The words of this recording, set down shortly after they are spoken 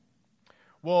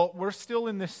Well, we're still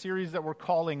in this series that we're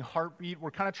calling Heartbeat. We're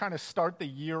kind of trying to start the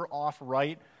year off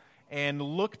right and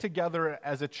look together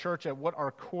as a church at what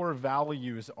our core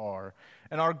values are.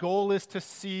 And our goal is to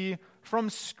see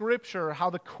from Scripture how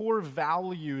the core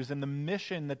values and the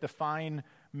mission that define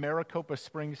Maricopa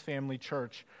Springs Family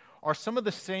Church are some of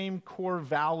the same core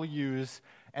values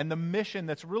and the mission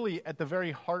that's really at the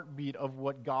very heartbeat of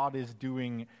what God is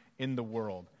doing in the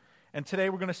world. And today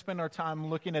we're going to spend our time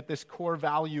looking at this core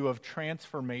value of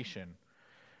transformation.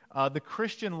 The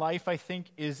Christian life, I think,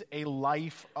 is a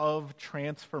life of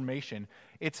transformation.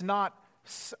 It's not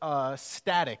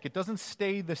static. It doesn't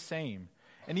stay the same.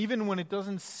 And even when it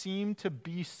doesn't seem to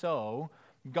be so,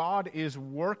 God is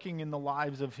working in the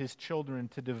lives of His children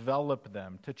to develop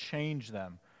them, to change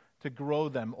them, to grow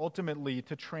them, ultimately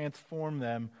to transform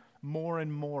them more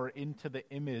and more into the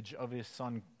image of His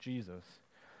Son, Jesus.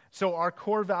 So our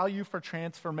core value for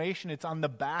transformation, it's on the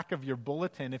back of your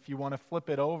bulletin if you want to flip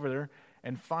it over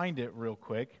and find it real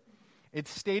quick.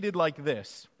 It's stated like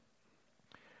this: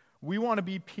 we want to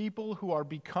be people who are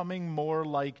becoming more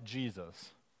like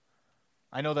Jesus.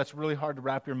 I know that's really hard to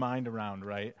wrap your mind around,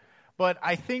 right? But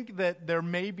I think that there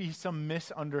may be some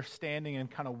misunderstanding in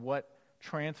kind of what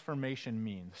transformation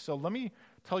means. So let me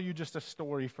tell you just a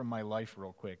story from my life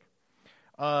real quick.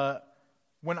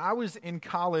 When I was in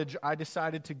college, I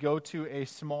decided to go to a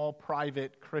small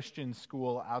private Christian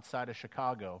school outside of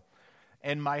Chicago.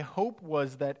 And my hope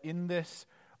was that in this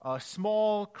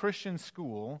small Christian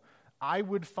school, I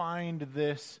would find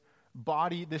this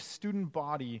student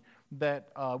body that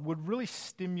would really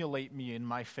stimulate me in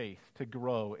my faith to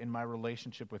grow in my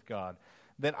relationship with God.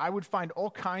 That I would find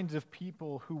all kinds of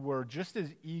people who were just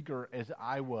as eager as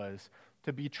I was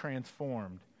to be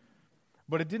transformed.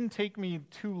 But it didn't take me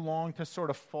too long to sort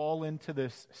of fall into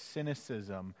this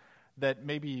cynicism that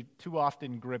maybe too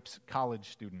often grips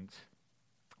college students.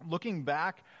 Looking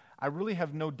back, I really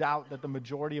have no doubt that the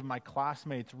majority of my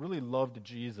classmates really loved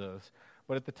Jesus,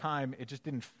 but at the time, it just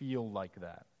didn't feel like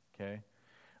that, okay?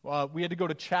 We had to go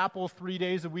to chapel 3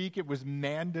 days a week. It was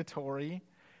mandatory.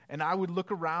 And I would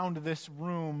look around this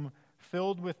room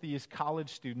filled with these college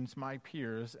students, my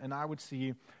peers, and I would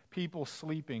see people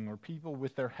sleeping or people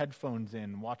with their headphones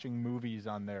in, watching movies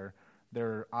on their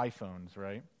iPhones,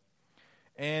 right?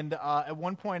 And at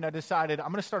one point I decided I'm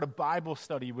going to start a Bible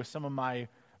study with some of my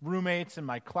roommates and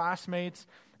my classmates.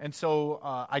 And so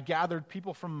I gathered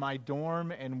people from my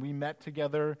dorm and we met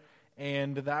together,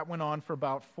 and that went on for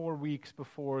about 4 weeks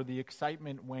before the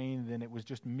excitement waned and it was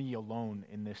just me alone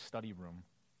in this study room.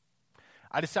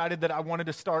 I decided that I wanted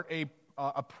to start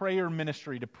a prayer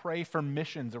ministry to pray for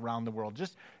missions around the world.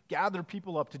 Just gather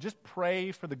people up to just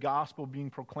pray for the gospel being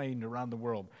proclaimed around the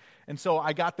world. And so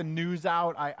I got the news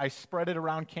out. I spread it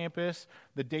around campus,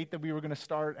 the date that we were going to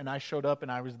start, and I showed up and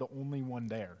I was the only one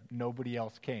there. Nobody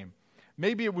else came.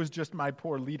 Maybe it was just my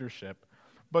poor leadership,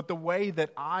 but the way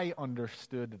that I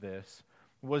understood this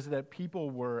was that people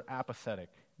were apathetic.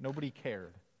 Nobody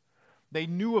cared. They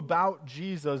knew about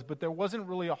Jesus, but there wasn't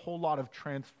really a whole lot of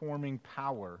transforming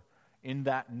power in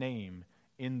that name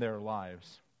in their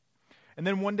lives. And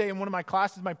then one day in one of my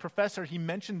classes, my professor, he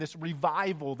mentioned this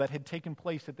revival that had taken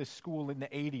place at this school in the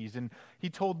 80s. And he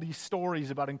told these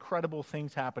stories about incredible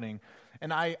things happening.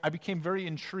 And I became very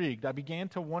intrigued. I began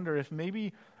to wonder if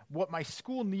maybe what my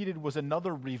school needed was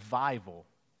another revival,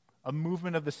 a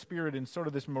movement of the Spirit in sort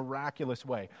of this miraculous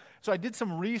way. So I did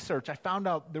some research. I found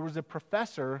out there was a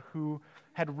professor who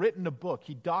had written a book.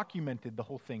 He documented the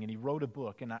whole thing, and he wrote a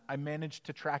book. And I managed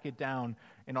to track it down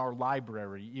in our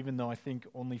library, even though I think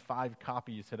only 5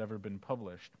 copies had ever been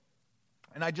published.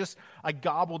 And I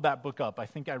gobbled that book up. I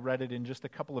think I read it in just a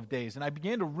couple of days. And I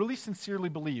began to really sincerely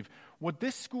believe what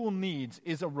this school needs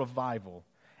is a revival.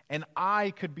 And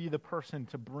I could be the person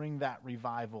to bring that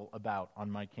revival about on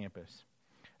my campus.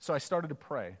 So I started to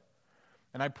pray,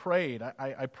 and I prayed.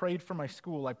 I prayed for my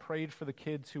school. I prayed for the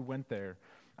kids who went there.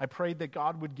 I prayed that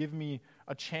God would give me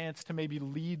a chance to maybe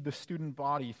lead the student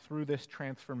body through this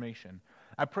transformation.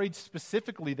 I prayed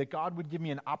specifically that God would give me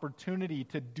an opportunity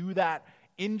to do that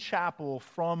in chapel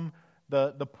from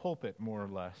the pulpit, more or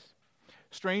less.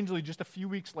 Strangely, just a few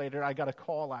weeks later, I got a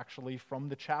call actually from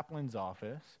the chaplain's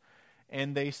office.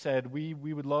 And they said, we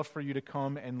would love for you to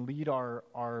come and lead our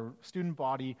student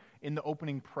body in the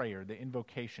opening prayer, the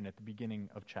invocation at the beginning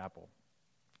of chapel.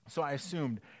 So I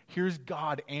assumed, here's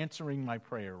God answering my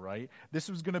prayer, right? This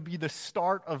was going to be the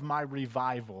start of my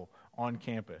revival on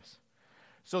campus.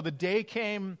 So the day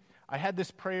came, I had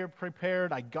this prayer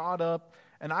prepared, I got up,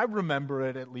 and I remember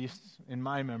it, at least in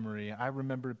my memory, I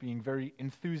remember it being very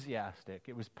enthusiastic.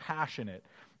 It was passionate.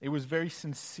 It was very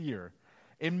sincere.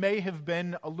 It may have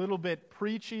been a little bit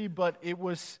preachy, but it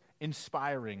was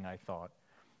inspiring, I thought.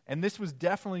 And this was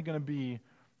definitely going to be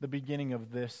the beginning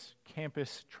of this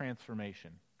campus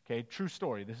transformation. Okay, true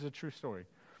story. This is a true story.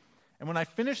 And when I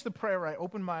finished the prayer, I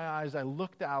opened my eyes, I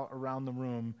looked out around the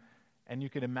room, and you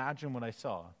could imagine what I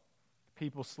saw.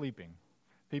 People sleeping,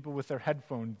 people with their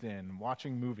headphones in,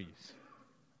 watching movies.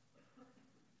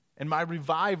 And my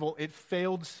revival, it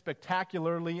failed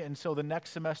spectacularly, and so the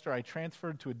next semester I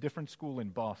transferred to a different school in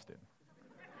Boston.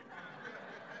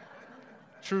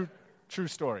 True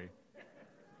story.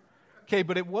 Okay,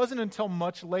 but it wasn't until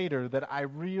much later that I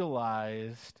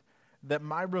realized that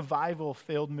my revival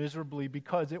failed miserably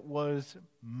because it was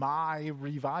my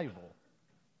revival,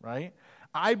 right?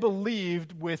 I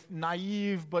believed with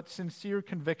naive but sincere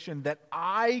conviction that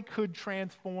I could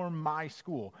transform my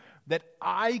school, that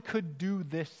I could do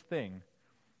this thing.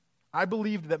 I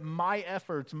believed that my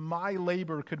efforts, my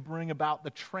labor could bring about the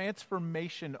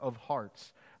transformation of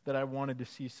hearts that I wanted to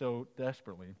see so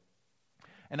desperately.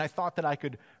 And I thought that I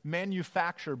could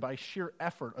manufacture by sheer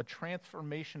effort a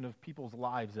transformation of people's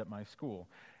lives at my school.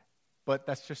 But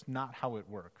that's just not how it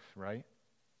works, right?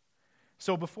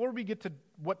 So before we get to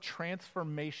what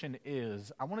transformation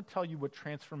is, I want to tell you what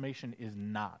transformation is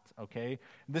not, okay?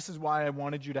 This is why I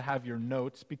wanted you to have your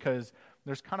notes, because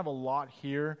there's kind of a lot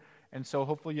here, and so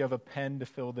hopefully you have a pen to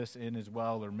fill this in as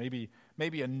well, or maybe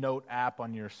a note app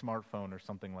on your smartphone or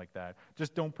something like that.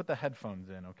 Just don't put the headphones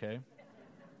in, okay?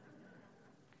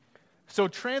 So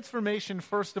transformation,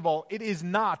 first of all, it is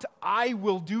not, I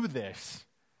will do this.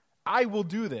 I will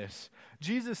do this.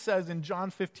 Jesus says in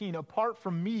John 15, apart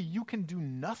from me, you can do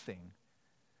nothing.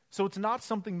 So it's not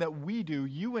something that we do.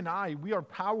 You and I, we are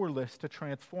powerless to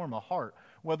transform a heart,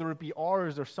 whether it be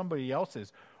ours or somebody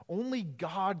else's. Only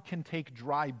God can take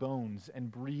dry bones and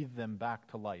breathe them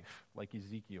back to life, like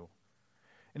Ezekiel.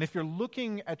 And if you're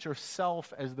looking at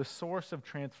yourself as the source of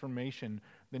transformation,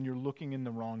 then you're looking in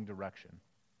the wrong direction.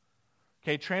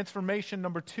 Okay, transformation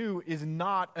number 2 is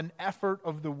not an effort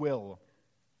of the will.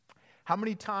 How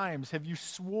many times have you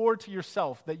swore to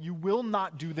yourself that you will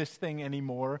not do this thing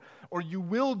anymore, or you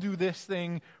will do this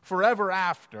thing forever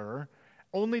after,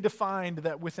 only to find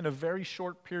that within a very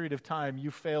short period of time you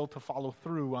fail to follow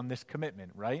through on this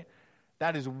commitment, right?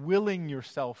 That is willing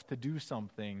yourself to do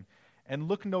something. And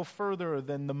look no further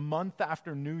than the month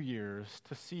after New Year's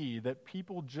to see that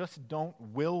people just don't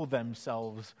will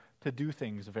themselves to do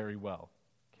things very well,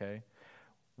 okay?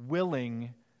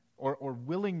 Willing or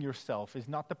willing yourself is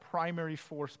not the primary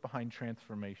force behind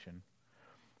transformation.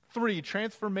 3,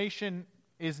 transformation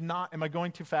is not, am I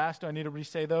going too fast? Do I need to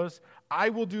re-say those? I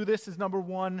will do this is number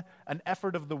 1. An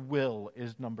effort of the will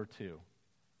is number 2.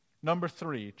 Number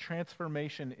 3,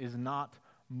 transformation is not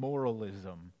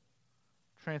moralism.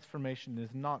 Transformation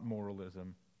is not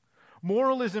moralism.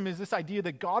 Moralism is this idea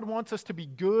that God wants us to be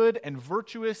good and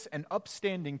virtuous and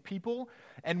upstanding people,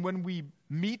 and when we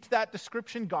meet that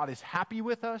description, God is happy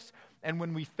with us, and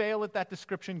when we fail at that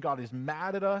description, God is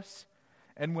mad at us,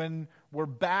 and when we're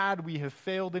bad, we have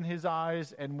failed in His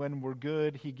eyes, and when we're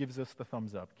good, He gives us the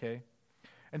thumbs up, okay?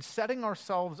 And setting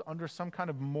ourselves under some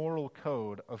kind of moral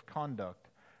code of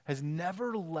conduct has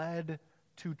never led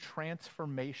to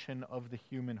transformation of the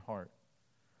human heart.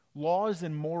 Laws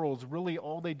and morals, really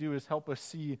all they do is help us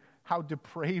see how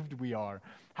depraved we are,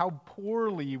 how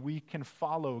poorly we can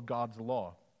follow God's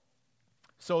law.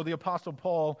 So the Apostle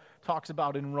Paul talks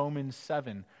about in Romans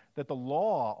 7 that the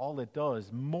law, all it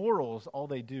does, morals, all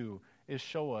they do is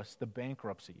show us the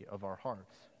bankruptcy of our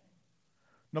hearts.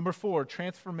 Number 4,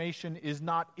 transformation is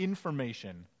not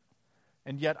information.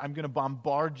 And yet I'm going to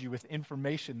bombard you with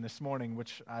information this morning,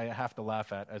 which I have to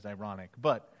laugh at as ironic.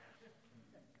 But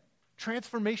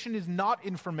transformation is not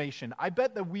information. I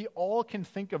bet that we all can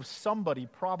think of somebody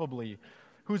probably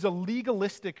who's a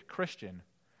legalistic Christian,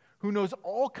 who knows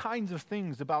all kinds of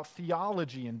things about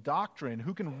theology and doctrine,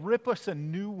 who can rip us a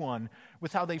new one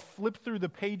with how they flip through the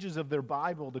pages of their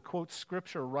Bible to quote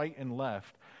Scripture right and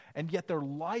left. And yet their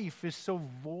life is so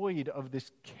void of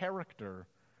this character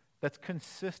that's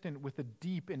consistent with a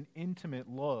deep and intimate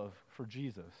love for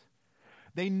Jesus.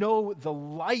 They know the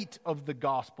light of the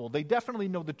gospel. They definitely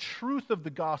know the truth of the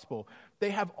gospel.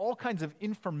 They have all kinds of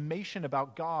information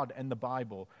about God and the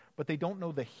Bible, but they don't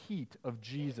know the heat of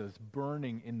Jesus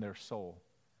burning in their soul.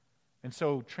 And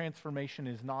so transformation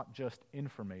is not just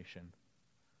information.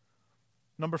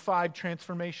 Number 5,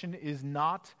 transformation is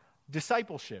not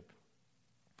discipleship.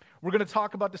 We're going to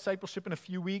talk about discipleship in a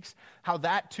few weeks, how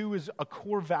that too is a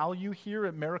core value here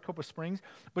at Maricopa Springs.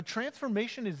 But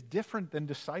transformation is different than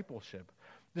discipleship.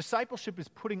 Discipleship is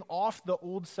putting off the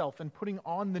old self and putting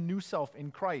on the new self in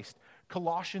Christ.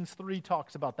 Colossians 3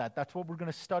 talks about that. That's what we're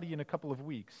going to study in a couple of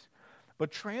weeks.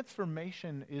 But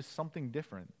transformation is something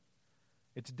different.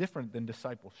 It's different than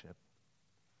discipleship.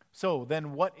 So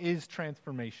then what is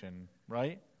transformation,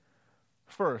 right?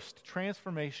 First,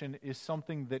 transformation is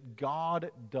something that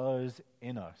God does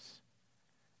in us.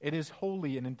 It is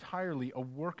wholly and entirely a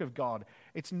work of God.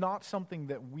 It's not something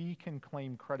that we can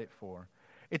claim credit for.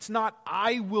 It's not,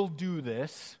 I will do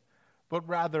this, but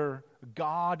rather,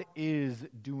 God is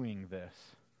doing this.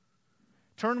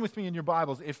 Turn with me in your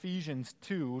Bibles, Ephesians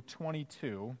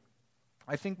 2:22.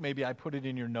 I think maybe I put it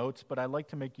in your notes, but I like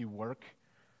to make you work,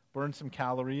 burn some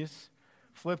calories.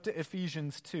 Flip to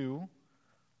Ephesians 2,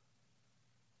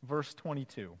 verse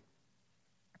 22.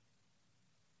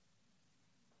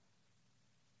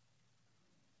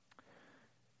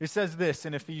 It says this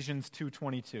in Ephesians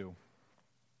 2:22.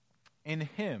 In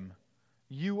him,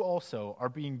 you also are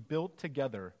being built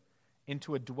together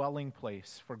into a dwelling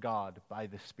place for God by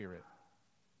the Spirit.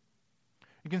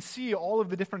 You can see all of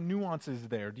the different nuances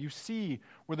there. Do you see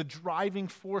where the driving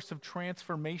force of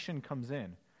transformation comes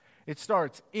in? It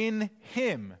starts in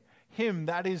him. Him,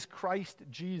 that is Christ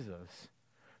Jesus.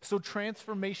 So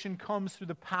transformation comes through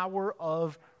the power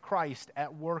of Christ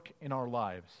at work in our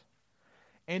lives.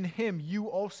 In him, you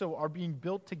also are being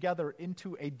built together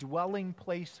into a dwelling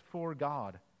place for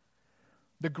God.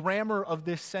 The grammar of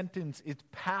this sentence is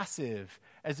passive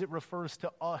as it refers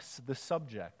to us, the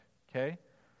subject, okay?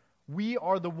 We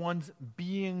are the ones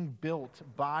being built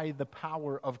by the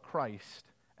power of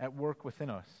Christ at work within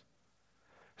us.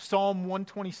 Psalm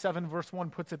 127 verse 1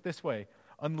 puts it this way: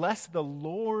 unless the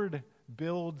Lord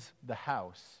builds the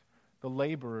house, the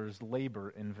laborers labor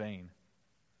in vain.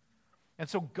 And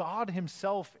so God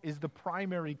himself is the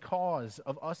primary cause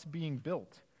of us being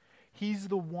built. He's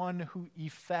the one who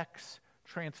effects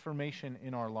transformation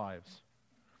in our lives.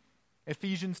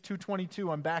 Ephesians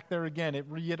 2:22, I'm back there again. It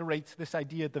reiterates this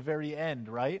idea at the very end,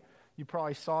 right? You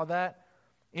probably saw that.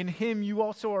 In him you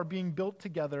also are being built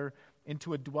together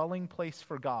into a dwelling place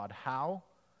for God. How?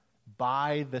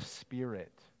 By the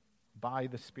Spirit. By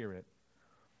the Spirit.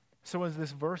 So as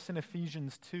this verse in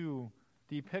Ephesians 2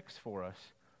 depicts for us,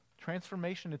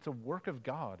 transformation, it's a work of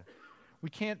God. We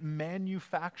can't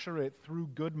manufacture it through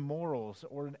good morals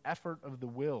or an effort of the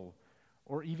will,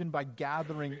 or even by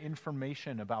gathering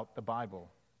information about the Bible.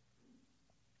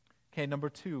 Okay, number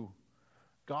 2,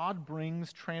 God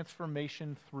brings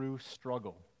transformation through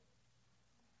struggle.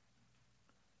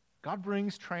 God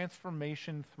brings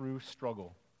transformation through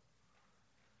struggle.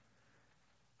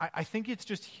 I think it's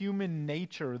just human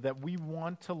nature that we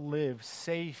want to live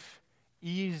safe,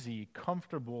 easy,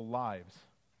 comfortable lives.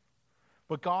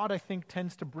 But God, I think,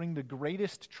 tends to bring the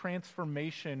greatest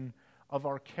transformation of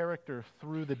our character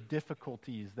through the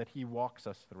difficulties that he walks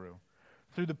us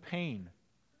through the pain,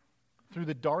 through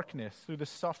the darkness, through the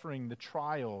suffering, the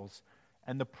trials,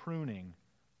 and the pruning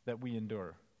that we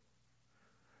endure.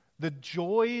 The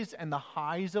joys and the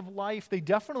highs of life, they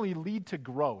definitely lead to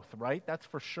growth, right? That's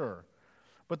for sure.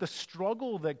 But the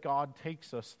struggle that God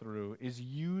takes us through is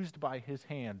used by his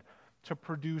hand to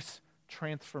produce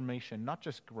transformation, not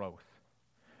just growth.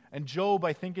 And Job,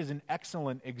 I think, is an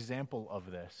excellent example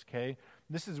of this, okay?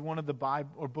 This is one of the Bible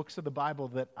or books of the Bible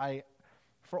that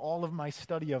for all of my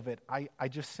study of it, I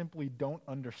just simply don't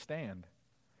understand.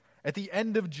 At the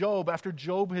end of Job, after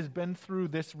Job has been through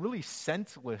this really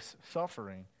senseless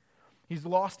suffering, he's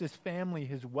lost his family,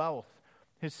 his wealth,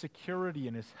 his security,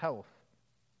 and his health.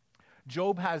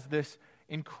 Job has this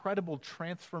incredible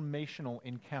transformational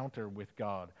encounter with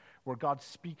God, where God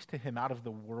speaks to him out of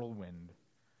the whirlwind.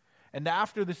 And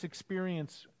after this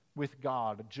experience with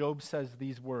God, Job says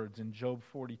these words in Job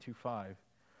 42:5.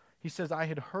 He says, I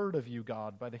had heard of you,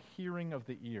 God, by the hearing of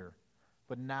the ear,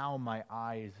 but now my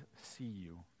eyes see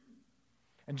you.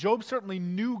 And Job certainly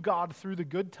knew God through the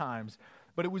good times,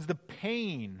 but it was the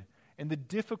pain and the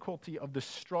difficulty of the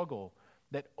struggle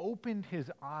that opened his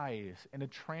eyes in a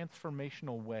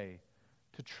transformational way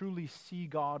to truly see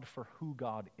God for who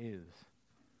God is.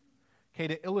 Okay,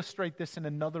 to illustrate this in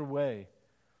another way,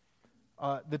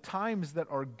 the times that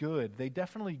are good, they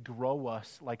definitely grow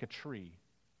us like a tree,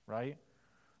 right?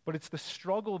 But it's the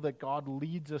struggle that God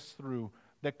leads us through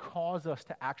that cause us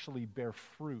to actually bear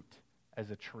fruit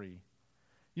as a tree.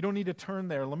 You don't need to turn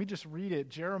there. Let me just read it.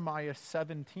 Jeremiah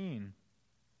 17,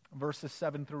 verses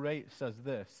 7 through 8 says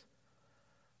this: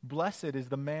 Blessed is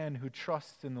the man who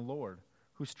trusts in the Lord,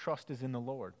 whose trust is in the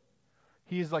Lord.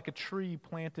 He is like a tree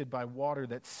planted by water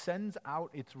that sends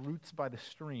out its roots by the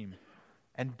stream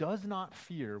and does not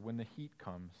fear when the heat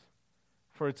comes,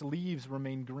 for its leaves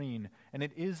remain green, and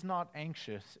it is not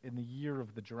anxious in the year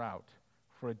of the drought,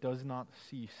 for it does not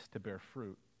cease to bear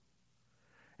fruit.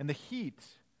 And the heat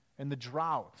and the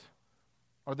drought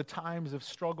are the times of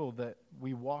struggle that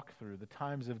we walk through, the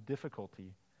times of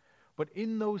difficulty. But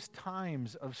in those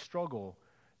times of struggle,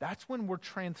 that's when we're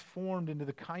transformed into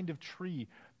the kind of tree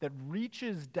that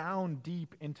reaches down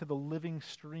deep into the living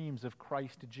streams of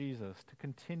Christ Jesus to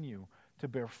continue to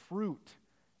bear fruit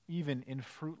even in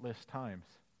fruitless times.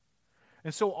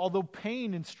 And so although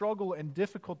pain and struggle and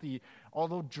difficulty,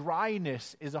 although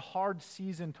dryness is a hard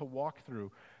season to walk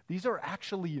through, these are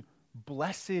actually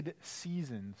blessed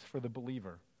seasons for the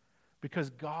believer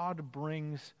because God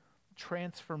brings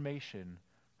transformation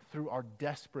through our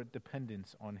desperate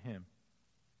dependence on Him.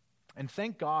 And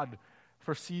thank God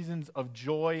for seasons of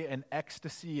joy and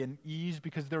ecstasy and ease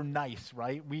because they're nice,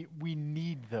 right? We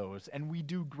need those and we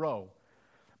do grow.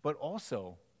 But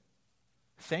also,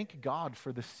 thank God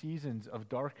for the seasons of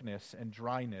darkness and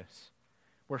dryness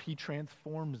where He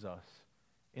transforms us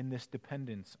in this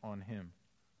dependence on Him.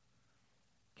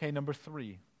 Okay, number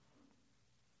 3.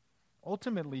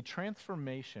 Ultimately,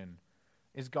 transformation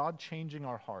is God changing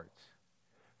our hearts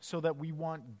so that we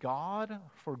want God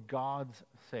for God's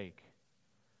sake,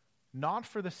 not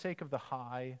for the sake of the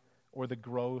high or the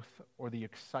growth or the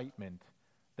excitement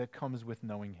that comes with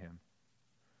knowing Him.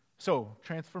 So,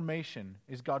 transformation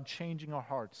is God changing our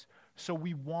hearts so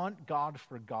we want God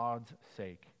for God's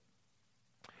sake.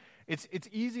 It's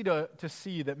easy to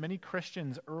see that many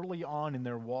Christians early on in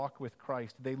their walk with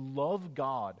Christ, they love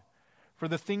God for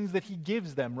the things that He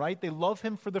gives them, right? They love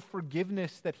Him for the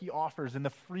forgiveness that He offers and the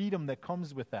freedom that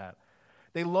comes with that.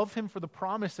 They love Him for the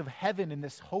promise of heaven and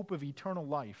this hope of eternal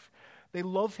life. They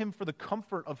love Him for the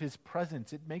comfort of His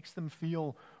presence. It makes them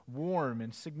feel warm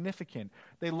and significant.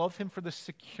 They love Him for the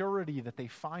security that they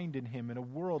find in Him in a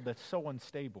world that's so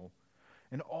unstable.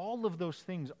 And all of those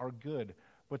things are good,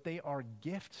 but they are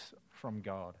gifts from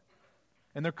God.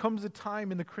 And there comes a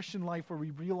time in the Christian life where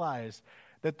we realize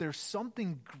that there's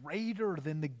something greater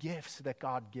than the gifts that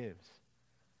God gives.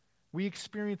 We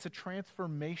experience a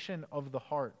transformation of the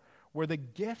heart where the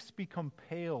gifts become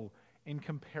pale in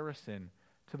comparison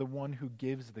to the one who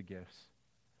gives the gifts.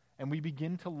 And we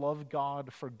begin to love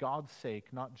God for God's sake,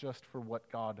 not just for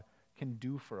what God can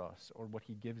do for us or what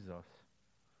He gives us.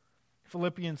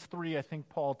 Philippians 3, I think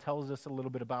Paul tells us a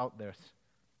little bit about this.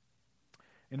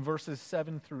 In verses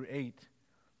 7 through 8,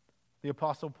 the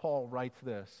Apostle Paul writes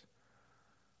this: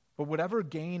 "But whatever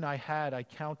gain I had, I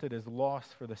counted as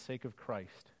loss for the sake of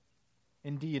Christ.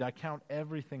 Indeed, I count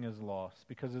everything as loss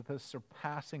because of the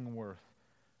surpassing worth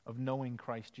of knowing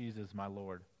Christ Jesus my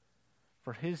Lord.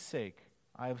 For His sake,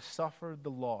 I have suffered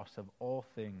the loss of all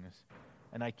things,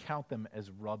 and I count them as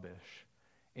rubbish,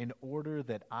 in order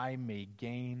that I may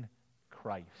gain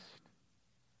Christ."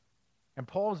 And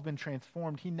Paul has been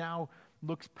transformed. He now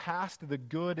looks past the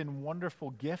good and wonderful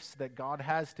gifts that God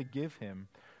has to give him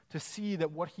to see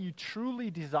that what he truly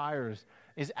desires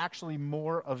is actually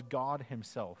more of God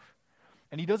Himself.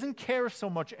 And he doesn't care so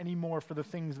much anymore for the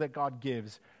things that God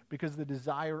gives because the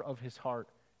desire of his heart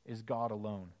is God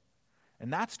alone.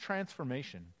 And that's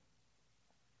transformation.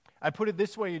 I put it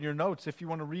this way in your notes if you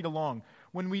want to read along.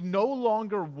 When we no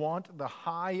longer want the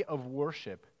high of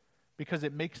worship because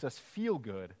it makes us feel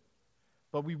good,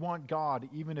 but we want God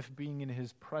even if being in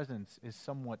His presence is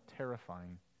somewhat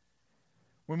terrifying.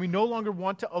 When we no longer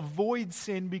want to avoid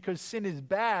sin because sin is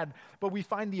bad, but we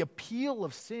find the appeal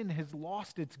of sin has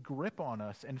lost its grip on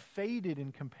us and faded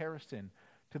in comparison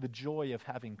to the joy of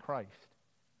having Christ.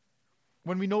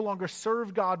 When we no longer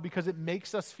serve God because it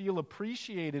makes us feel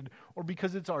appreciated or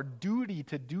because it's our duty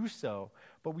to do so,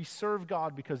 but we serve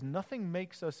God because nothing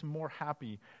makes us more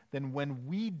happy than when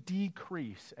we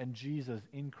decrease and Jesus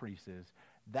increases.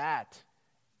 That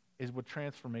is what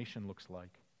transformation looks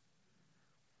like.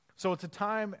 So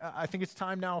I think it's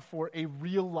time now for a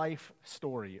real life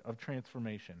story of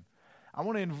transformation. I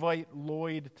want to invite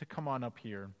Lloyd to come on up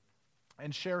here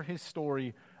and share his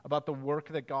story about the work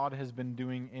that God has been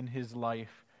doing in his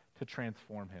life to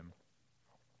transform him.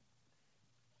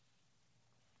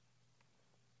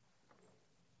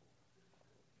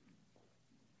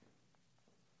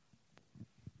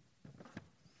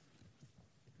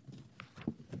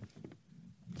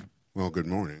 Well, good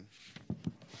morning.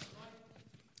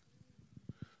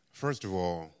 First of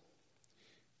all,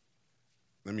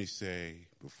 let me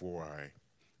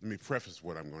preface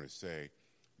what I'm going to say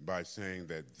by saying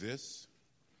that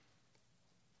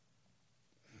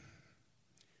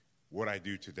what I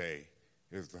do today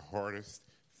is the hardest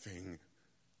thing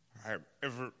I have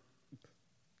ever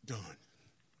done.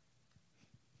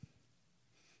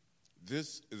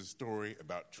 This is a story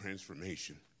about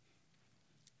transformation.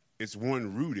 It's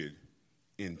one rooted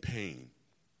in pain.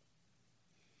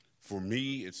 For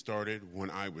me, it started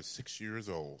when I was 6 years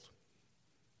old.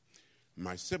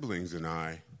 My siblings and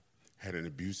I had an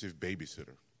abusive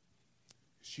babysitter.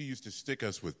 she used to stick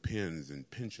us with pins and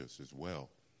pinch us as well.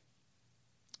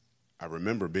 I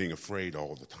remember being afraid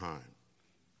all the time.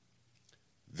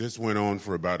 This went on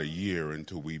for about a year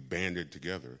until we banded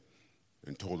together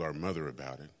and told our mother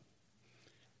about it.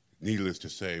 Needless to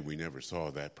say, we never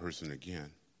saw that person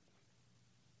again.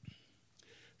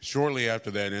 Shortly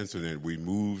after that incident, we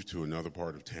moved to another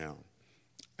part of town.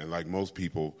 And like most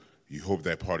people, you hope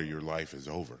that part of your life is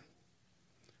over.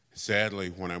 Sadly,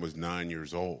 when I was 9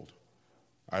 years old,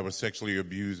 I was sexually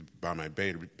abused by my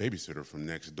babysitter from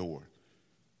next door.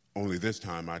 Only this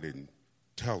time I didn't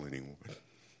tell anyone.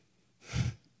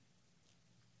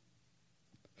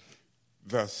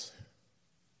 Thus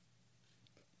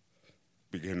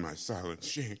began my silent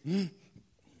shame.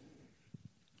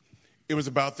 It was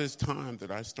about this time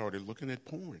that I started looking at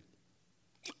porn.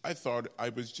 I thought I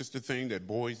was just a thing that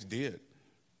boys did.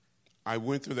 I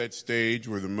went through that stage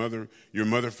where your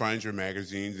mother finds your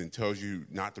magazines and tells you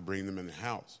not to bring them in the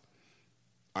house.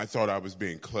 I thought I was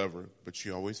being clever, but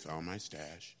she always found my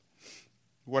stash.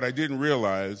 What I didn't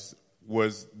realize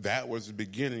was that was the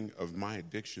beginning of my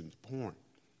addiction to porn.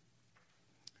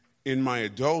 In my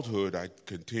adulthood, I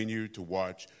continued to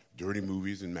watch dirty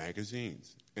movies and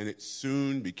magazines, and it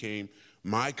soon became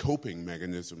my coping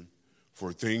mechanism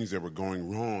for things that were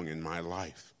going wrong in my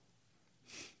life.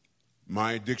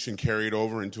 My addiction carried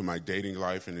over into my dating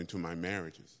life and into my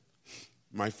marriages.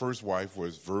 My first wife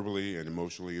was verbally and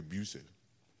emotionally abusive,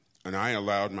 and I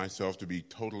allowed myself to be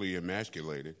totally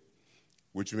emasculated,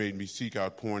 which made me seek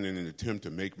out porn in an attempt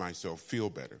to make myself feel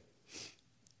better.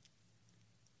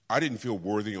 I didn't feel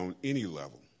worthy on any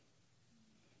level.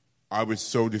 I was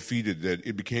so defeated that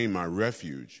it became my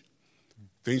refuge.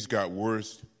 Things got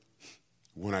worse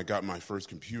when I got my first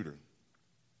computer.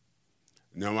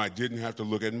 Now, I didn't have to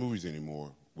look at movies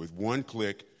anymore. With one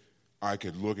click, I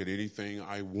could look at anything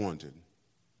I wanted.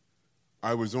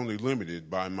 I was only limited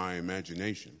by my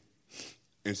imagination.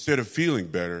 Instead of feeling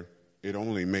better, it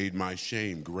only made my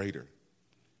shame greater.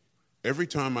 Every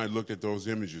time I looked at those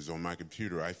images on my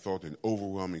computer, I felt an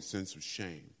overwhelming sense of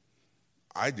shame.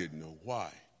 I didn't know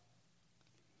why.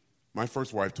 My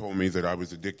first wife told me that I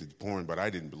was addicted to porn, but I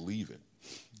didn't believe it.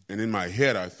 And in my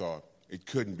head, I thought it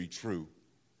couldn't be true.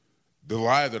 The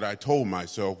lie that I told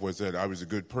myself was that I was a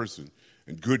good person,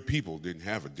 and good people didn't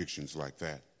have addictions like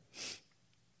that.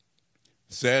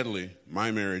 Sadly, my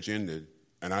marriage ended,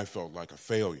 and I felt like a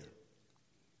failure.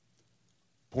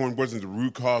 Porn wasn't the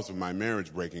root cause of my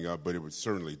marriage breaking up, but it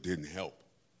certainly didn't help.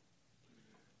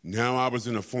 Now I was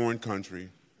in a foreign country,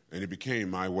 and it became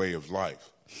my way of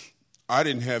life. I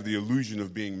didn't have the illusion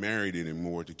of being married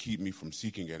anymore to keep me from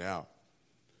seeking it out.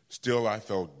 Still, I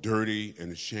felt dirty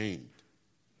and ashamed.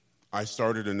 I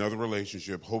started another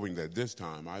relationship hoping that this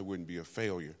time I wouldn't be a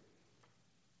failure.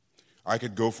 I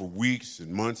could go for weeks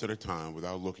and months at a time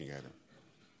without looking at him.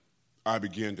 I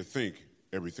began to think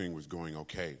everything was going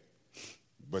okay.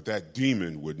 But that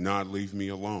demon would not leave me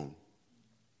alone.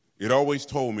 It always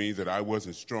told me that I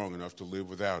wasn't strong enough to live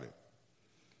without it.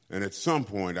 And at some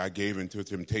point, I gave into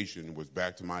temptation and was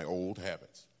back to my old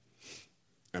habits.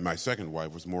 And my second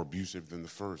wife was more abusive than the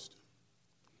first.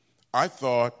 I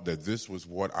thought that this was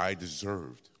what I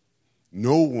deserved.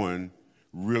 No one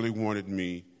really wanted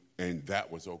me, and that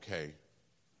was okay.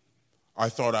 I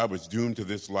thought I was doomed to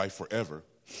this life forever.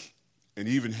 And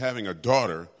even having a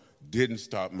daughter didn't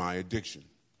stop my addiction.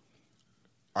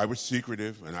 I was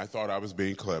secretive, and I thought I was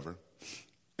being clever.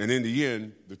 And in the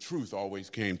end, the truth always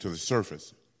came to the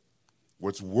surface.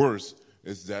 What's worse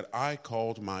is that I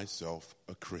called myself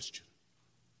a Christian.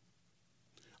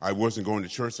 I wasn't going to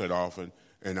church that often,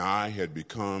 and I had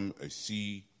become a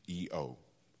CEO,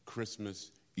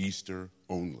 Christmas, Easter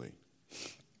only.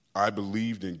 I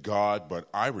believed in God, but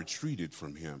I retreated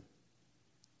from him.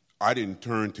 I didn't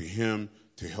turn to him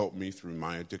to help me through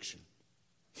my addiction.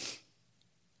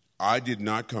 I did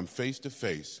not come face to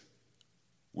face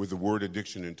with the word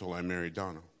addiction until I married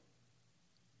Donna.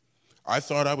 I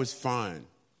thought I was fine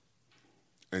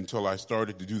until I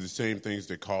started to do the same things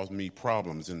that caused me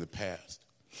problems in the past.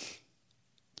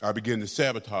 I began to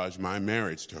sabotage my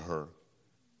marriage to her.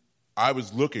 I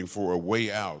was looking for a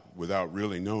way out without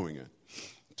really knowing it.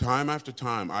 Time after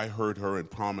time, I heard her and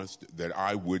promised that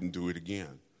I wouldn't do it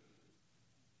again.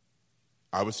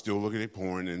 I was still looking at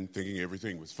porn and thinking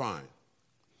everything was fine.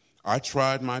 I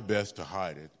tried my best to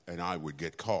hide it, and I would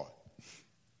get caught.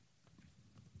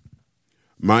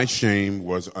 My shame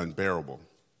was unbearable,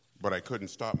 but I couldn't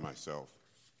stop myself.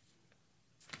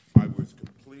 I was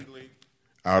completely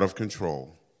out of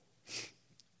control.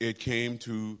 It came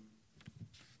to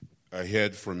a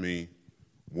head for me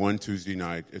one Tuesday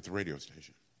night at the radio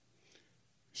station.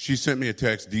 She sent me a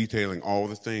text detailing all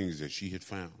the things that she had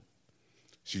found.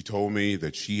 She told me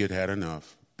that she had had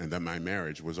enough and that my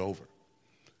marriage was over.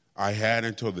 I had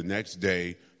until the next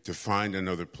day to find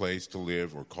another place to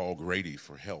live or call Grady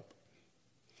for help.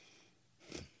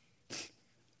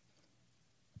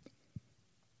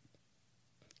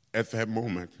 At that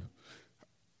moment,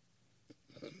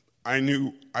 I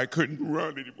knew I couldn't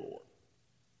run anymore.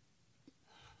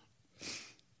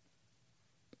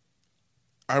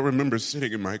 I remember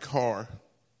sitting in my car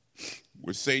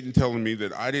with Satan telling me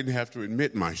that I didn't have to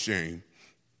admit my shame.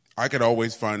 I could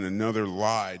always find another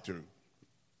lie to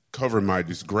cover my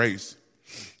disgrace.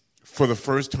 For the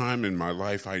first time in my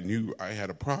life, I knew I had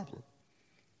a problem.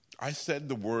 I said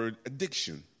the word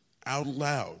addiction out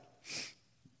loud.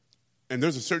 And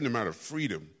there's a certain amount of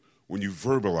freedom when you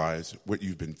verbalize what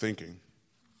you've been thinking.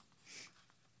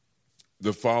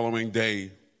 The following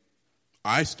day,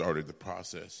 I started the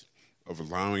process of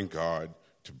allowing God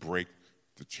to break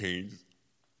the chains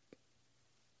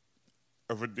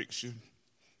of addiction.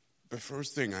 The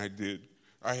first thing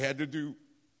I had to do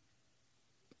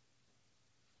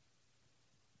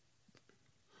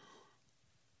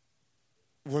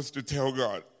was to tell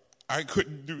God I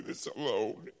couldn't do this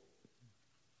alone.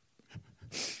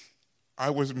 I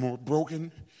was more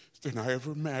broken than I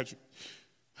ever imagined.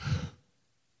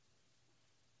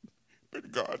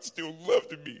 But God still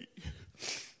loved me.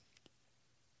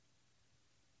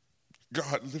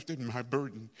 God lifted my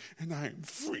burden, and I am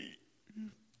free.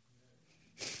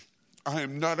 I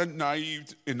am not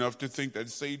naive enough to think that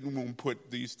Satan won't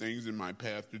put these things in my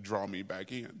path to draw me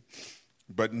back in.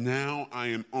 But now I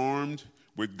am armed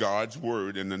with God's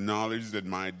word and the knowledge that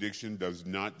my addiction does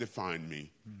not define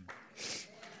me.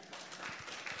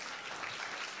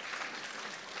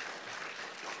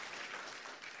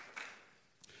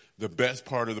 The best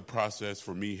part of the process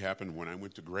for me happened when I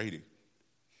went to Grady.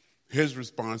 His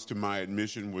response to my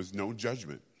admission was no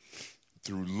judgment.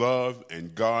 Through love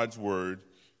and God's word,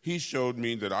 he showed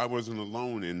me that I wasn't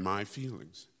alone in my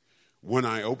feelings. When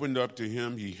I opened up to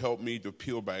him, he helped me to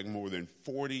peel back more than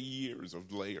 40 years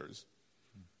of layers.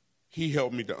 He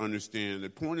helped me to understand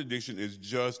that porn addiction is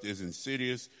just as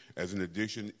insidious as an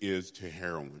addiction is to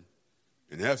heroin.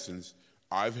 In essence,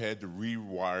 I've had to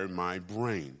rewire my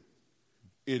brain.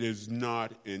 It is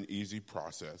not an easy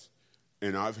process,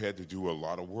 and I've had to do a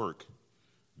lot of work.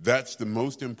 That's the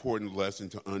most important lesson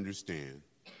to understand.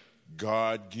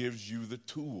 God gives you the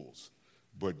tools,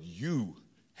 but you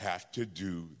have to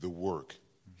do the work.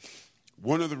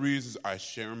 One of the reasons I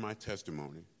share my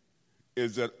testimony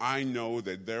is that I know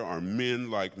that there are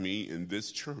men like me in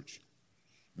this church,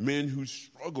 men who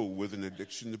struggle with an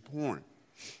addiction to porn.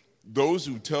 Those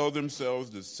who tell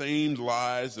themselves the same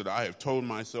lies that I have told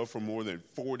myself for more than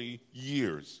 40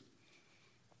 years.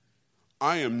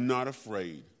 I am not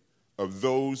afraid of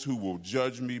those who will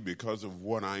judge me because of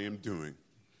what I am doing.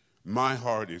 My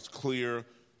heart is clear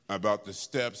about the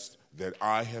steps that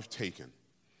I have taken.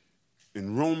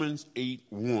 In Romans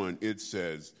 8:1, it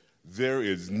says, "There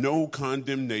is no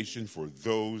condemnation for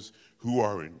those who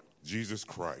are in Jesus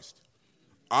Christ."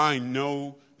 I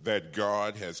know that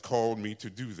God has called me to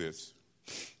do this.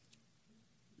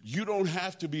 You don't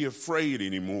have to be afraid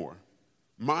anymore.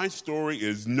 My story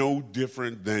is no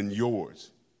different than yours.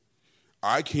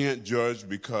 I can't judge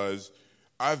because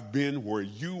I've been where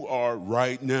you are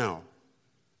right now.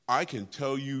 I can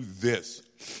tell you this: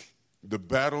 the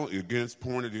battle against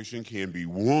porn addiction can be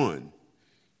won.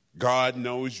 God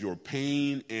knows your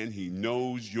pain and he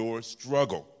knows your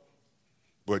struggle,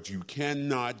 but you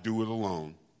cannot do it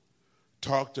alone.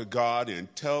 Talk to God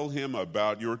and tell him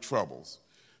about your troubles.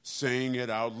 Saying it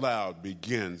out loud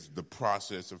begins the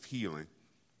process of healing.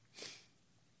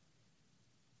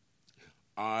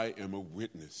 I am a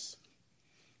witness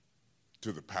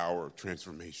to the power of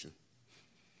transformation.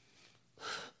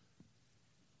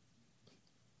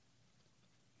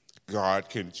 God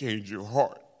can change your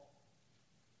heart.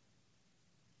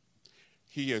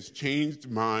 He has changed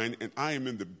mine, and I am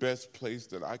in the best place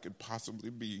that I could possibly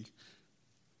be.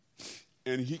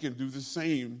 And he can do the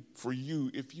same for you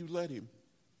if you let him.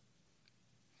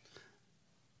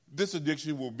 This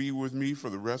addiction will be with me for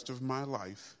the rest of my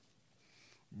life,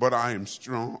 but I am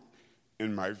strong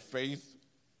in my faith,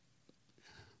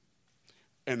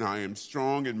 and I am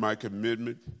strong in my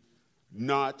commitment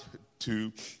not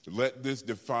to let this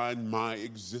define my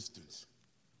existence.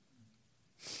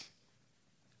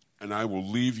 And I will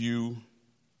leave you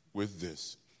with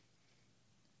this.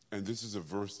 And this is a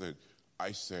verse that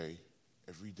I say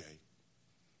every day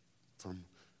from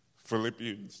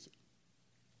Philippians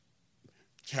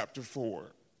chapter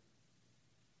 4.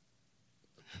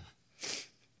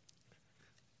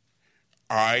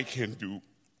 I can do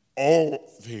all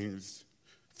things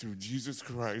through Jesus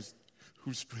Christ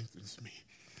who strengthens me.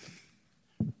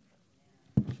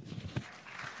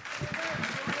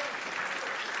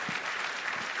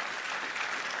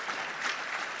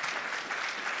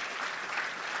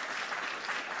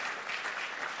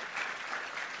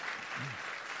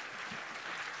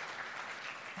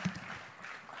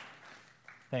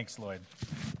 Thanks, Lloyd.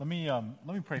 Let me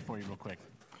pray for you real quick.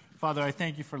 Father, I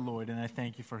thank you for Lloyd, and I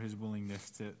thank you for his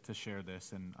willingness to share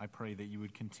this, and I pray that you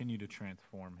would continue to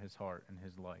transform his heart and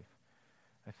his life.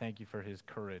 I thank you for his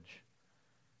courage,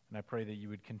 and I pray that you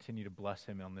would continue to bless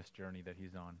him on this journey that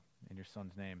he's on. In your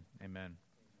son's name, amen.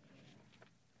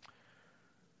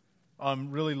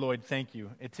 Really, Lloyd, thank you.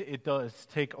 It does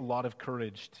take a lot of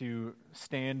courage to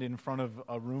stand in front of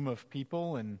a room of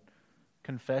people and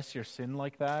confess your sin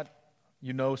like that.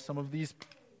 You know some of these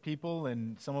people,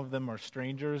 and some of them are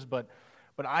strangers, but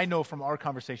I know from our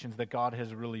conversations that God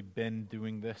has really been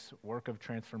doing this work of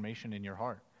transformation in your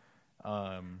heart.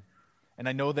 And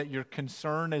I know that your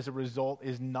concern as a result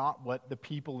is not what the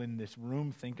people in this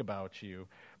room think about you,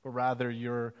 but rather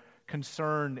your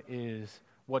concern is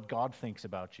what God thinks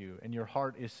about you, and your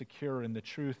heart is secure in the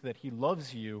truth that he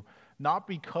loves you, not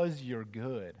because you're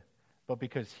good, but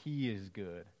because he is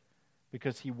good,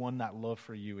 because he won that love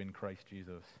for you in Christ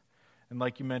Jesus. And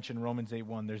like you mentioned, Romans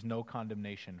 8:1, there's no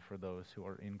condemnation for those who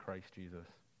are in Christ Jesus.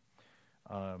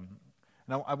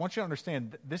 Now, I want you to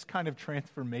understand, this kind of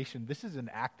transformation, this is an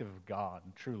act of God,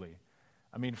 truly.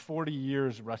 I mean, 40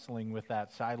 years wrestling with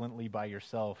that silently by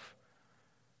yourself,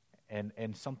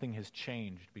 and something has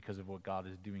changed because of what God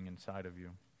is doing inside of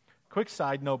you. Quick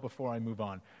side note before I move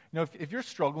on. You know, if you're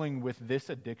struggling with this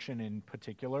addiction in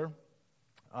particular,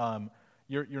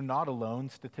 you're not alone.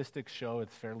 Statistics show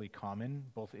it's fairly common,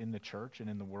 both in the church and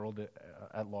in the world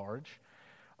at large.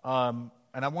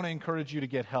 And I want to encourage you to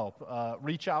get help.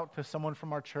 Reach out to someone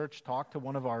from our church. Talk to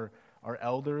one of our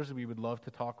elders. We would love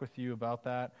to talk with you about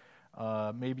that.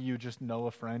 Maybe you just know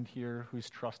a friend here who's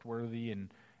trustworthy,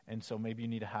 and so maybe you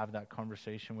need to have that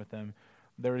conversation with them.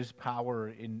 There is power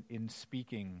in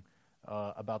speaking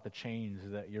about the chains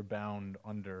that you're bound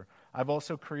under. I've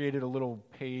also created a little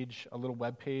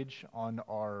web page on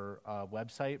our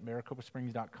website,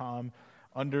 maricopasprings.com.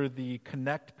 Under the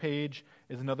Connect page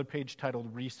is another page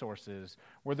titled Resources,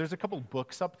 where there's a couple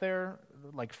books up there,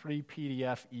 like free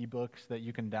PDF ebooks that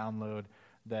you can download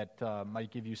that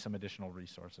might give you some additional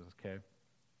resources, okay?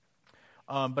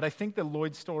 But I think that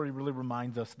Lloyd's story really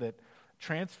reminds us that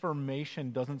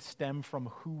transformation doesn't stem from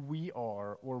who we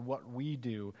are or what we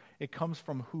do. It comes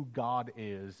from who God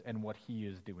is and what he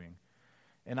is doing.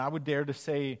 And I would dare to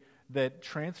say that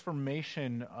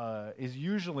transformation is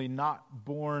usually not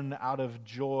born out of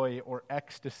joy or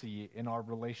ecstasy in our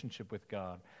relationship with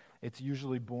God. It's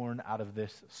usually born out of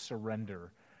this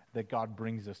surrender that God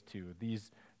brings us to,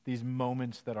 these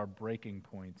moments that are breaking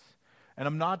points. And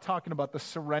I'm not talking about the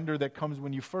surrender that comes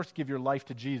when you first give your life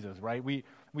to Jesus, right? We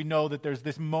know that there's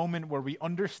this moment where we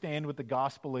understand what the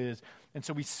gospel is, and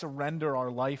so we surrender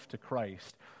our life to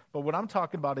Christ. But what I'm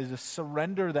talking about is a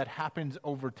surrender that happens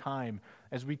over time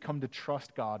as we come to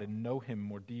trust God and know him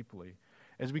more deeply,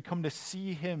 as we come to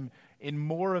see him in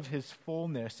more of his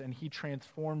fullness, and he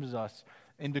transforms us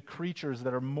into creatures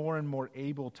that are more and more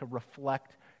able to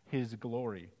reflect his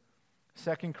glory.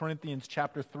 2 Corinthians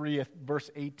chapter 3, verse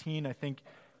 18, I think,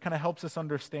 kind of helps us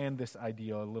understand this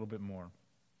idea a little bit more.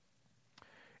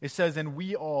 It says, "And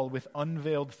we all, with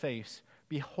unveiled face,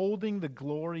 beholding the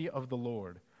glory of the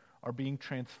Lord, are being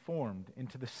transformed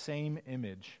into the same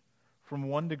image from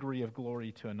one degree of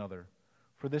glory to another.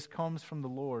 For this comes from the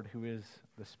Lord who is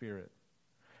the Spirit."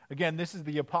 Again, this is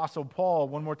the Apostle Paul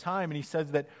one more time, and he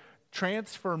says that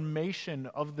transformation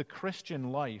of the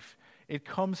Christian life, it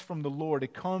comes from the Lord.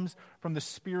 It comes from the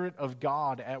Spirit of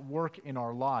God at work in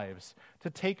our lives to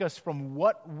take us from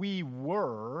what we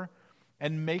were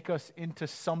and make us into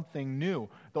something new.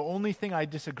 The only thing I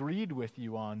disagreed with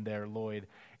you on there, Lloyd,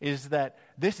 is that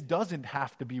this doesn't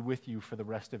have to be with you for the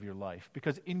rest of your life,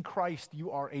 because in Christ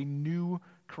you are a new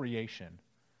creation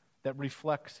that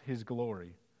reflects his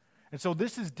glory. And so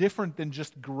this is different than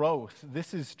just growth.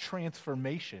 This is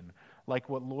transformation, like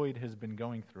what Lloyd has been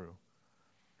going through.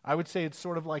 I would say it's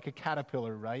sort of like a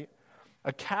caterpillar, right?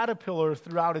 A caterpillar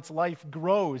throughout its life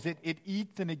grows. It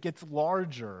eats and it gets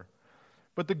larger.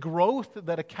 But the growth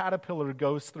that a caterpillar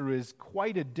goes through is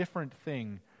quite a different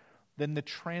thing than the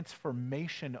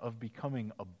transformation of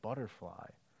becoming a butterfly.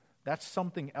 That's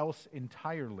something else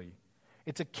entirely.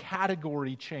 It's a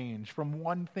category change from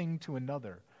one thing to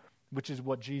another, which is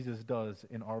what Jesus does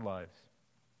in our lives.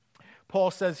 Paul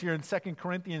says here in 2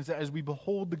 Corinthians that as we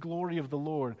behold the glory of the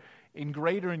Lord in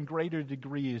greater and greater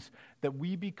degrees, that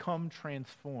we become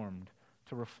transformed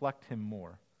to reflect him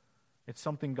more. It's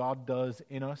something God does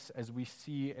in us as we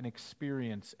see and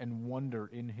experience and wonder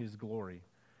in his glory.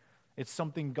 It's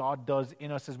something God does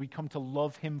in us as we come to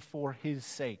love him for his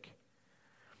sake.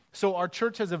 So our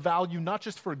church has a value not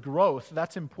just for growth,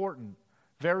 that's important,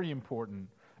 very important,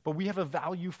 but we have a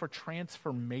value for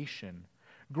transformation.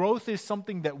 Growth is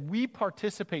something that we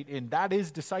participate in, that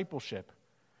is discipleship.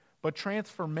 But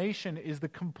transformation is the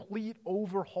complete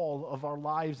overhaul of our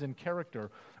lives and character,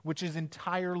 which is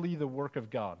entirely the work of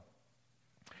God.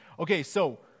 Okay,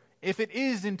 so if it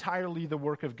is entirely the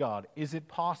work of God, is it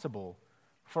possible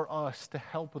for us to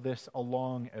help this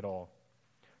along at all?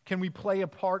 Can we play a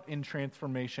part in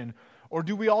transformation, or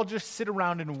do we all just sit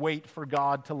around and wait for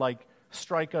God to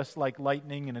strike us like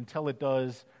lightning, and until it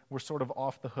does, we're sort of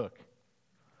off the hook?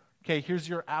 Okay, here's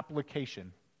your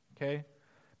application, okay?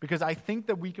 Because I think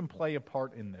that we can play a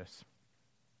part in this.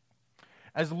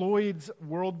 As Lloyd's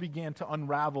world began to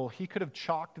unravel, he could have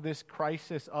chalked this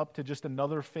crisis up to just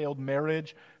another failed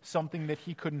marriage, something that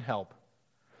he couldn't help.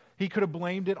 He could have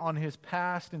blamed it on his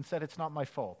past and said, it's not my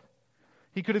fault.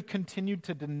 He could have continued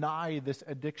to deny this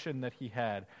addiction that he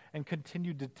had and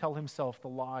continued to tell himself the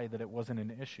lie that it wasn't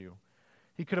an issue.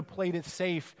 He could have played it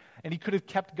safe, and he could have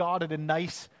kept God at a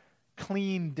nice,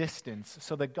 clean distance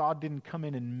so that God didn't come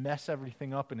in and mess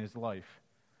everything up in his life.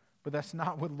 But that's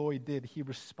not what Lloyd did. He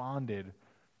responded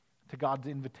to God's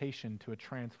invitation to a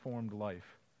transformed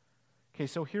life. Okay,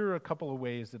 so here are a couple of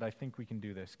ways that I think we can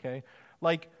do this, okay?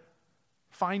 Like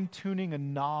fine-tuning a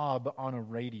knob on a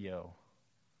radio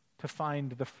to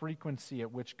find the frequency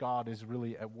at which God is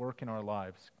really at work in our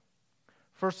lives.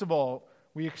 First of all,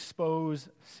 we expose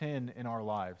sin in our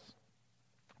lives.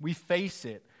 We face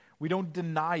it. We don't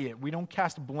deny it. We don't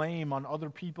cast blame on other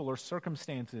people or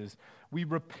circumstances. We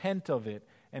repent of it,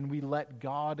 and we let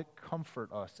God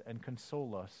comfort us and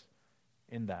console us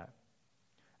in that.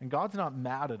 And God's not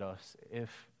mad at us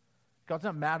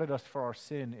for our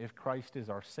sin if Christ is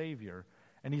our Savior,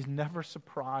 and he's never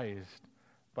surprised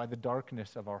by the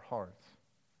darkness of our hearts.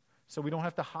 So we don't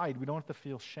have to hide. We don't have to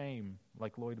feel shame,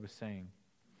 like Lloyd was saying.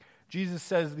 Jesus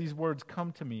says these words,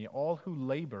 "Come to me, all who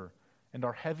labor and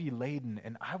are heavy laden,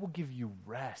 and I will give you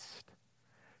rest.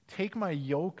 Take my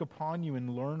yoke upon you and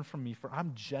learn from me, for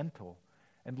I'm gentle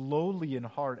and lowly in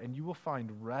heart, and you will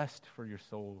find rest for your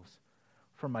souls.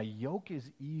 For my yoke is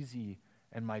easy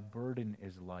and my burden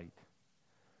is light."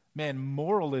 Man,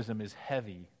 moralism is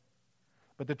heavy,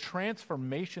 but the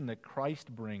transformation that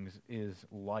Christ brings is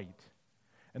light.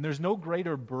 And there's no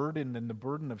greater burden than the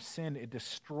burden of sin. It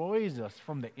destroys us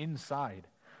from the inside.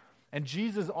 And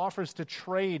Jesus offers to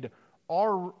trade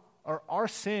our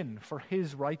sin for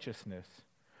his righteousness.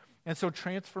 And so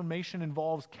transformation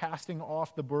involves casting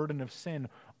off the burden of sin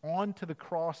onto the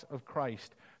cross of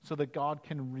Christ so that God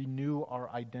can renew our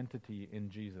identity in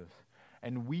Jesus.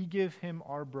 And we give him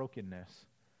our brokenness,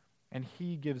 and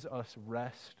he gives us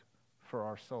rest for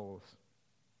our souls.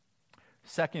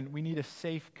 Second, we need a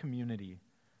safe community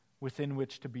within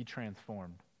which to be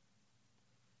transformed.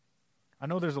 I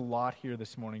know there's a lot here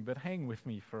this morning, but hang with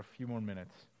me for a few more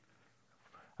minutes.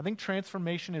 I think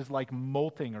transformation is like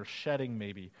molting or shedding,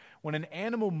 maybe. When an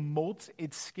animal molts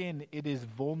its skin, it is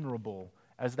vulnerable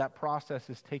as that process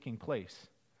is taking place.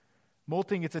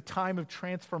 Molting, it's a time of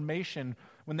transformation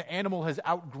when the animal has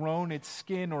outgrown its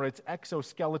skin or its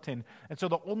exoskeleton. And so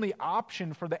the only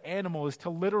option for the animal is to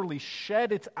literally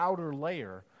shed its outer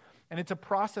layer. And it's a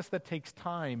process that takes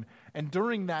time. And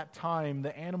during that time,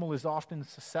 the animal is often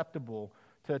susceptible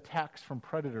to attacks from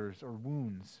predators or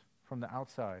wounds from the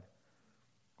outside.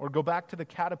 Or go back to the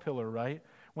caterpillar, right?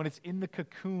 When it's in the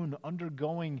cocoon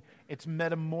undergoing its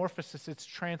metamorphosis, its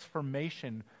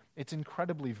transformation, it's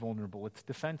incredibly vulnerable. It's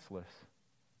defenseless.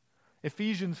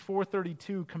 Ephesians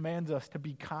 4:32 commands us to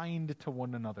be kind to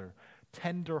one another,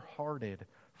 tender-hearted,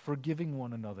 forgiving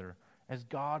one another, as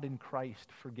God in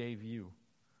Christ forgave you.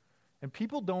 And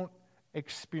people don't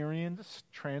experience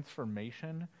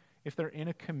transformation if they're in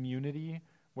a community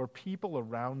where people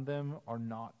around them are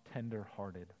not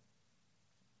tender-hearted.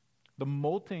 The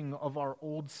molting of our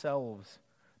old selves,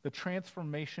 the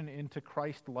transformation into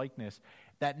Christ-likeness,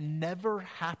 that never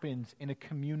happens in a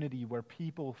community where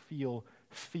people feel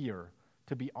fear,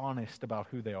 to be honest about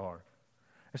who they are.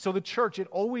 And so the church, it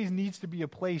always needs to be a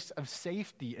place of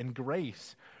safety and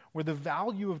grace, where the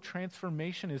value of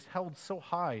transformation is held so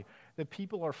high that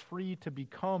people are free to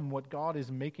become what God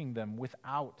is making them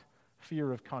without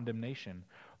fear of condemnation.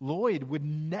 Lloyd would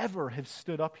never have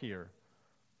stood up here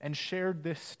and shared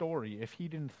this story if he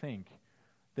didn't think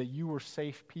that you were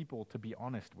safe people to be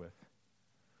honest with.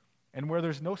 And where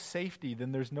there's no safety,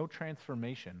 then there's no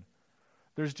transformation.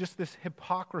 There's just this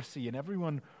hypocrisy, and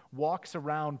everyone walks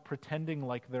around pretending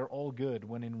like they're all good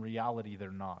when in reality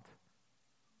they're not.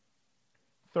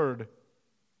 Third,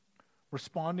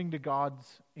 responding to God's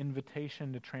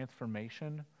invitation to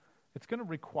transformation, it's going to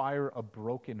require a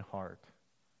broken heart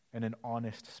and an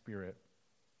honest spirit.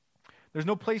 There's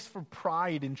no place for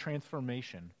pride in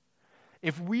transformation.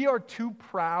 If we are too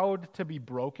proud to be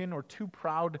broken or too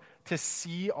proud to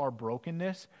see our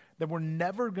brokenness, then we're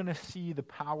never going to see the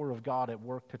power of God at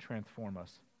work to transform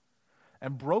us.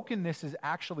 And brokenness is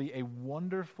actually a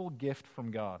wonderful gift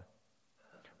from God.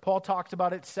 Paul talks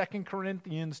about it, 2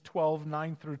 Corinthians 12,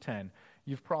 9 through 10.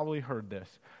 You've probably heard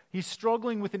this. He's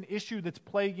struggling with an issue that's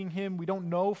plaguing him. We don't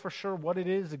know for sure what it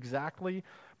is exactly,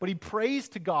 but he prays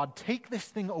to God, take this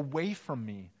thing away from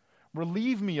me.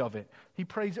 Relieve me of it. He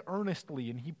prays earnestly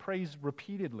and he prays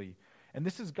repeatedly. And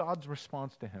this is God's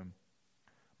response to him.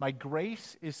 My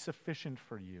grace is sufficient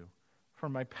for you, for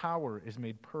my power is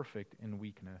made perfect in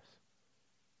weakness.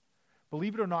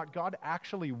 Believe it or not, God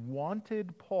actually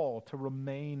wanted Paul to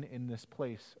remain in this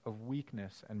place of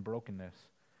weakness and brokenness.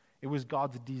 It was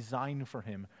God's design for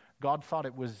him. God thought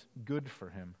it was good for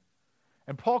him.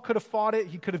 And Paul could have fought it,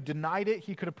 he could have denied it,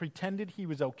 he could have pretended he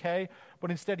was okay,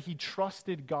 but instead he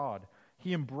trusted God.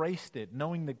 He embraced it,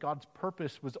 knowing that God's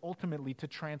purpose was ultimately to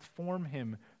transform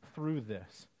him through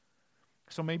this.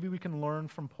 So maybe we can learn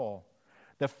from Paul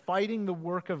that fighting the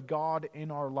work of God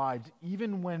in our lives,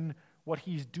 even when what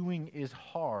he's doing is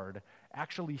hard,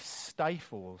 actually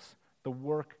stifles the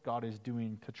work God is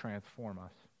doing to transform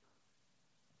us.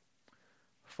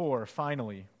 4,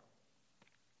 finally,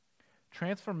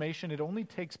 transformation, it only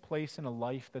takes place in a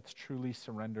life that's truly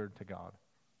surrendered to God.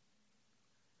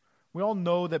 We all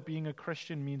know that being a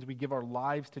Christian means we give our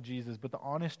lives to Jesus, but the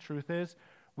honest truth is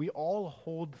we all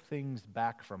hold things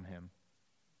back from him.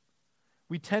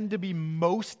 We tend to be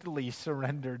mostly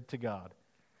surrendered to God.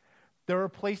 There are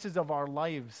places of our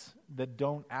lives that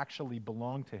don't actually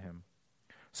belong to him.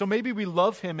 So maybe we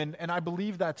love him, and I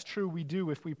believe that's true, we do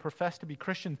if we profess to be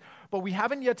Christians, but we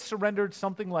haven't yet surrendered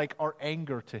something like our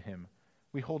anger to him.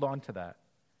 We hold on to that.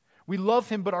 We love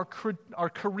him, but our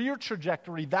career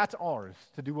trajectory, that's ours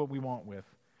to do what we want with.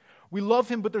 We love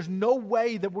him, but there's no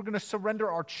way that we're going to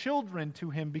surrender our children to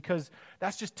him because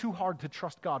that's just too hard to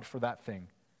trust God for that thing.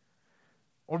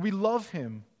 Or we love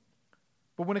him,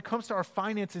 but when it comes to our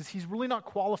finances, he's really not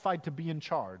qualified to be in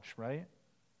charge, right?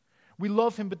 We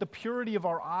love him, but the purity of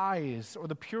our eyes or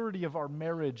the purity of our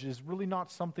marriage is really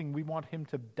not something we want him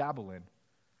to dabble in.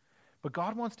 But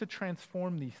God wants to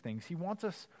transform these things. He wants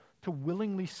us to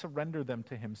willingly surrender them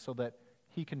to him so that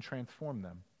he can transform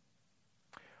them.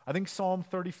 I think Psalm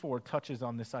 34 touches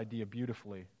on this idea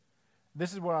beautifully.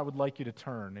 This is where I would like you to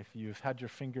turn if you've had your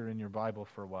finger in your Bible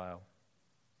for a while.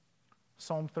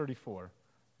 Psalm 34.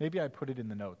 Maybe I put it in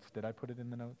the notes. Did I put it in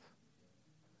the notes?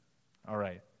 All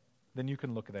right. Then you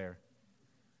can look there.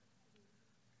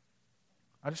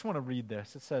 I just want to read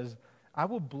this. It says, I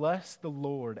will bless the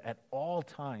Lord at all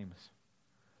times.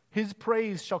 His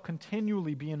praise shall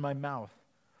continually be in my mouth.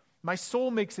 My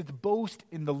soul makes its boast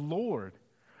in the Lord.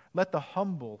 Let the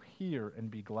humble hear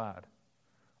and be glad.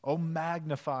 Oh,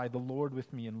 magnify the Lord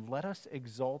with me, and let us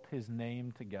exalt his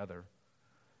name together.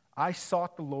 I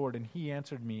sought the Lord, and he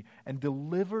answered me, and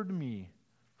delivered me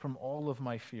from all of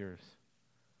my fears.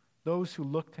 Those who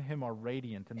look to him are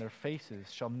radiant, and their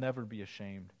faces shall never be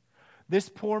ashamed. This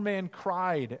poor man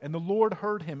cried, and the Lord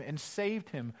heard him and saved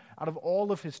him out of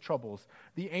all of his troubles.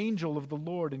 The angel of the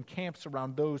Lord encamps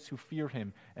around those who fear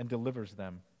him and delivers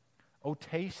them. Oh,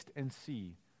 taste and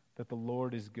see that the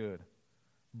Lord is good.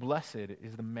 Blessed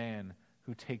is the man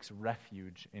who takes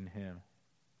refuge in him.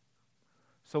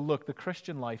 So look, the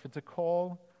Christian life, it's a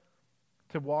call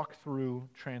to walk through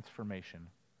transformation.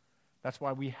 That's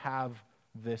why we have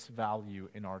this value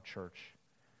in our church.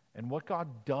 And what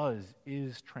God does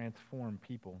is transform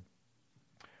people.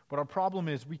 But our problem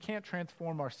is we can't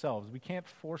transform ourselves. We can't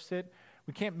force it.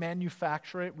 We can't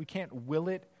manufacture it. We can't will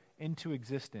it into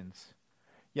existence.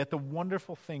 Yet the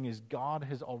wonderful thing is God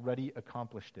has already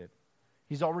accomplished it.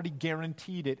 He's already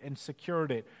guaranteed it and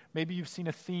secured it. Maybe you've seen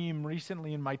a theme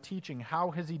recently in my teaching.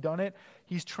 How has he done it?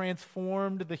 He's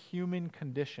transformed the human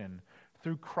condition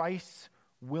through Christ's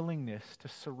willingness to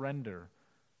surrender,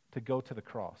 to go to the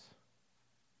cross.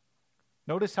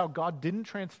 Notice how God didn't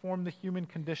transform the human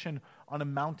condition on a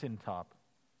mountaintop.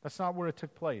 That's not where it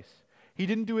took place. He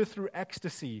didn't do it through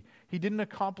ecstasy. He didn't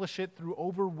accomplish it through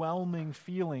overwhelming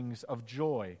feelings of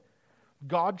joy.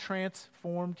 God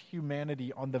transformed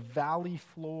humanity on the valley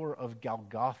floor of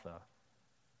Golgotha.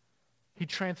 He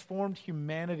transformed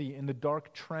humanity in the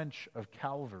dark trench of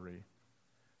Calvary.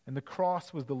 And the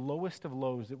cross was the lowest of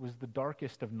lows. It was the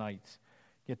darkest of nights.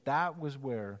 Yet that was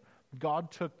where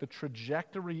God took the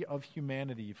trajectory of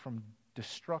humanity from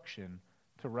destruction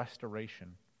to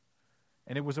restoration.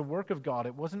 And it was a work of God.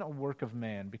 It wasn't a work of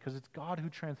man, because it's God who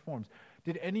transforms.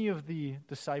 Did any of the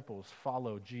disciples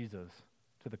follow Jesus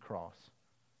to the cross?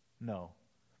 No,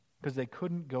 because they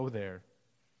couldn't go there.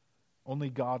 Only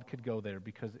God could go there,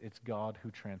 because it's God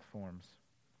who transforms.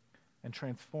 And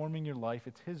transforming your life,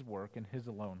 it's His work and His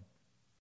alone.